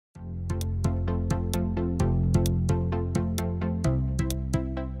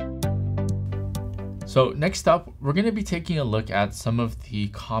So next up, we're going to be taking a look at some of the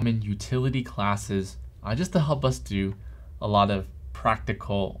common utility classes just to help us do a lot of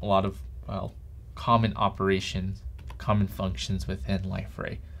practical, well, common operations, common functions within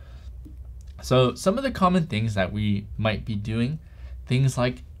Liferay. So some of the common things that we might be doing, things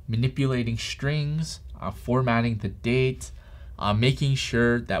like manipulating strings, formatting the date, making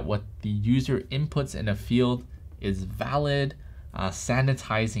sure that what the user inputs in a field is valid,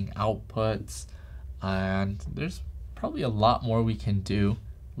 sanitizing outputs, and there's probably a lot more we can do.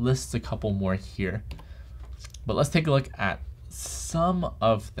 Lists a couple more here, but let's take a look at some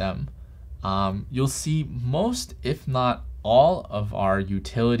of them. You'll see most, if not all, of our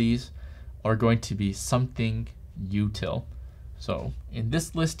utilities are going to be something util. So in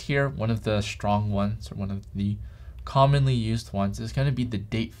this list here, one of the strong ones, or one of the commonly used ones, is going to be the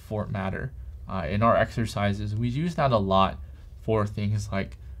date formatter. In our exercises, we use that a lot for things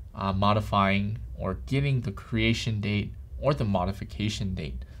like modifying or getting the creation date or the modification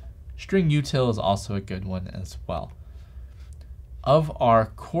date. String util is also a good one as well. Of our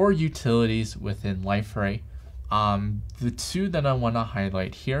core utilities within Liferay, the two that I want to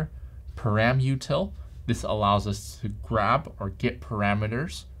highlight here, param util. This allows us to grab or get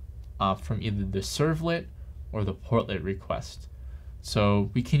parameters from either the servlet or the portlet request. So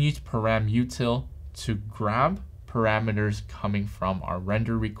we can use param util to grab parameters coming from our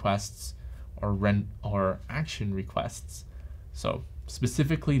render requests or action requests. So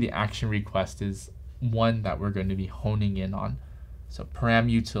specifically, the action request is one that we're going to be honing in on. So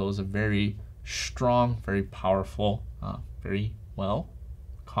param util is a very strong, very powerful, very well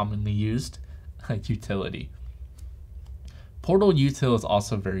commonly used utility. Portal util is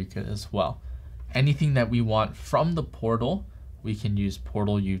also very good as well. Anything that we want from the portal, we can use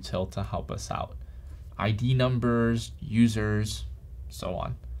portal util to help us out. ID numbers, users, so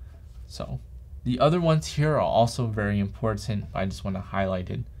on. So the other ones here are also very important. I just want to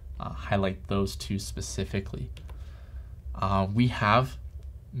highlight those two specifically. We have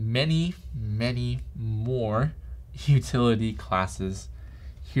many more utility classes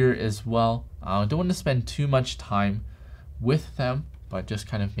here as well. I don't want to spend too much time with them, but just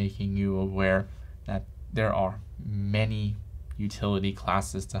kind of making you aware that there are many utility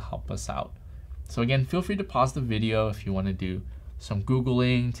classes to help us out. So again, feel free to pause the video if you want to do some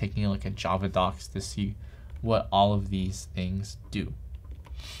Googling, taking a look at Java docs to see what all of these things do.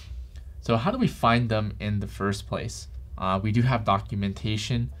 So how do we find them in the first place? We do have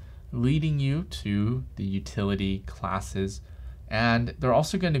documentation leading you to the utility classes, and they're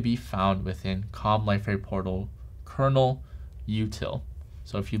also going to be found within com Liferay portal kernel util.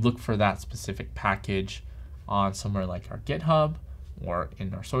 So if you look for that specific package on somewhere like our GitHub or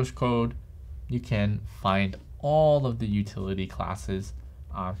in our source code, you can find all of the utility classes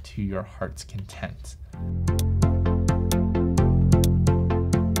to your heart's content.